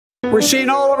We're seeing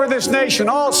all over this nation,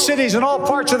 all cities and all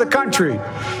parts of the country,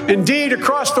 indeed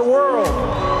across the world,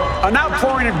 an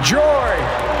outpouring of joy,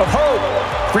 of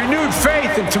hope, renewed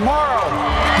faith in tomorrow.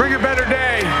 Bring a better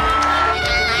day.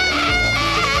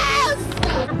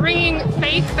 Bringing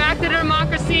faith back to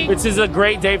democracy. This is a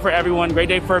great day for everyone, great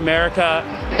day for America.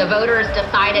 The voters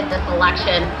decided this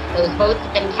election. Those votes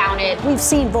have been counted. We've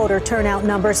seen voter turnout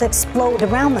numbers explode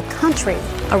around the country.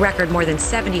 A record more than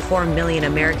 74 million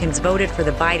Americans voted for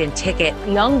the Biden ticket.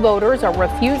 Young voters are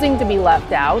refusing to be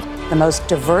left out. The most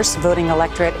diverse voting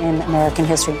electorate in American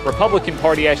history. Republican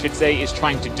Party, I should say, is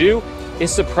trying to do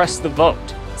is suppress the vote.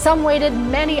 Some waited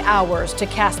many hours to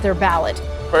cast their ballot.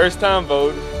 First time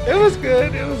vote. It was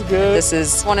good. It was good. This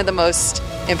is one of the most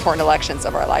important elections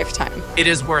of our lifetime. It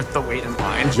is worth the wait in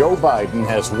line. Joe Biden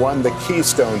has won the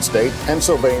Keystone State,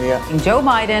 Pennsylvania. And Joe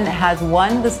Biden has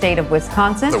won the state of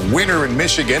Wisconsin. The winner in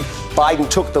Michigan. Biden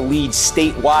took the lead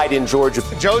statewide in Georgia.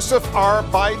 Joseph R.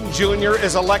 Biden Jr.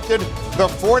 is elected the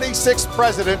 46th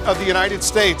president of the United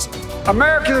States.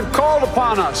 Americans have called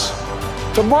upon us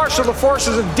to marshal the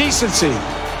forces of decency,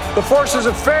 the forces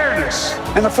of fairness,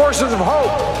 and the forces of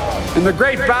hope in the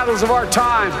great battles of our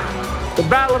time. The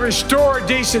battle to restore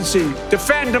decency,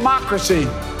 defend democracy,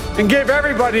 and give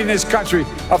everybody in this country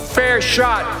a fair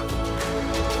shot.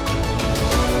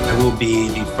 I will be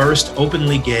the first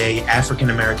openly gay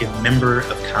African-American member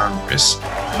of Congress.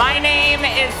 My name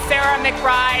is Sarah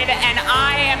McBride, and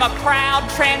I am a proud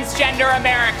transgender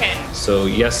American. So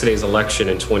yesterday's election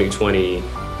in 2020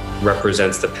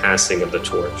 represents the passing of the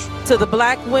torch. To the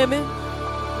black women,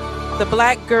 the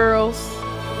black girls,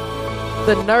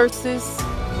 the nurses,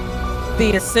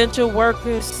 the essential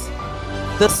workers,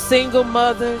 the single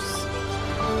mothers,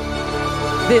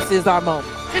 this is our moment.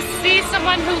 To see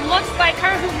someone who looks like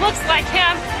her, who looks like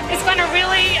him, is going to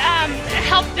really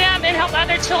help them and help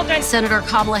other children. Senator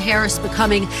Kamala Harris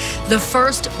becoming the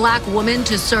first black woman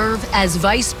to serve as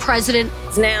vice president.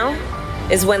 Now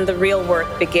is when the real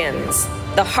work begins.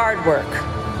 The hard work,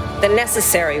 the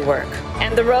necessary work.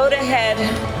 And the road ahead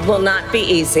will not be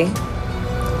easy,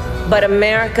 but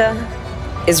America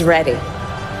is ready.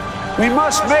 We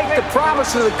must make the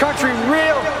promise of the country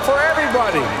real for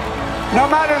everybody, no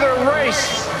matter their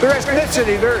race, their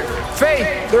ethnicity, their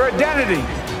faith, their identity,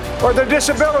 or their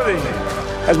disability.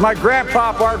 As my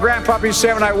grandpapa, our grandpapa used to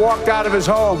say when I walked out of his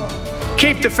home,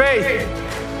 keep the faith.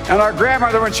 And our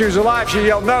grandmother, when she was alive, she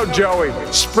yelled, no, Joey,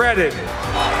 spread it.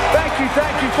 Thank you,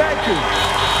 thank you, thank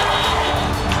you.